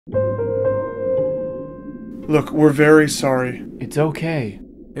Look, we're very sorry. It's okay.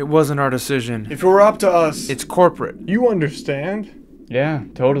 It wasn't our decision. If it were up to us... It's corporate. You understand? Yeah,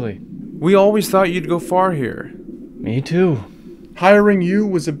 totally. We always thought you'd go far here. Me too. Hiring you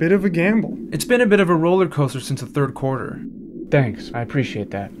was a bit of a gamble. It's been a bit of a roller coaster since the third quarter. Thanks, I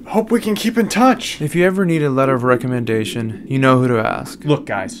appreciate that. Hope we can keep in touch. If you ever need a letter of recommendation, you know who to ask. Look,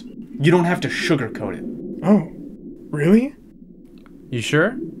 guys, you don't have to sugarcoat it. Oh, really? You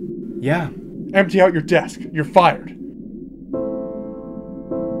sure? Yeah. Empty out your desk. You're fired.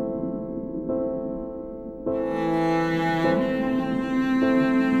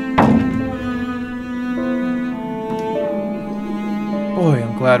 Boy,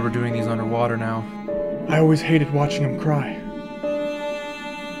 I'm glad we're doing these underwater now. I always hated watching him cry.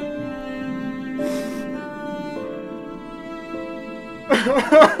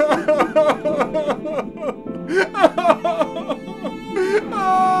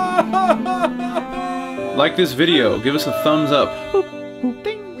 Like this video, give us a thumbs up. Boop, boop,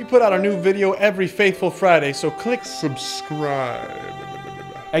 ding. We put out a new video every Faithful Friday, so click subscribe.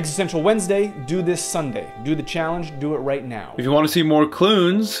 Existential Wednesday, do this Sunday. Do the challenge, do it right now. If you want to see more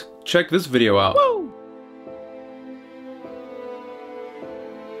Kloons, check this video out.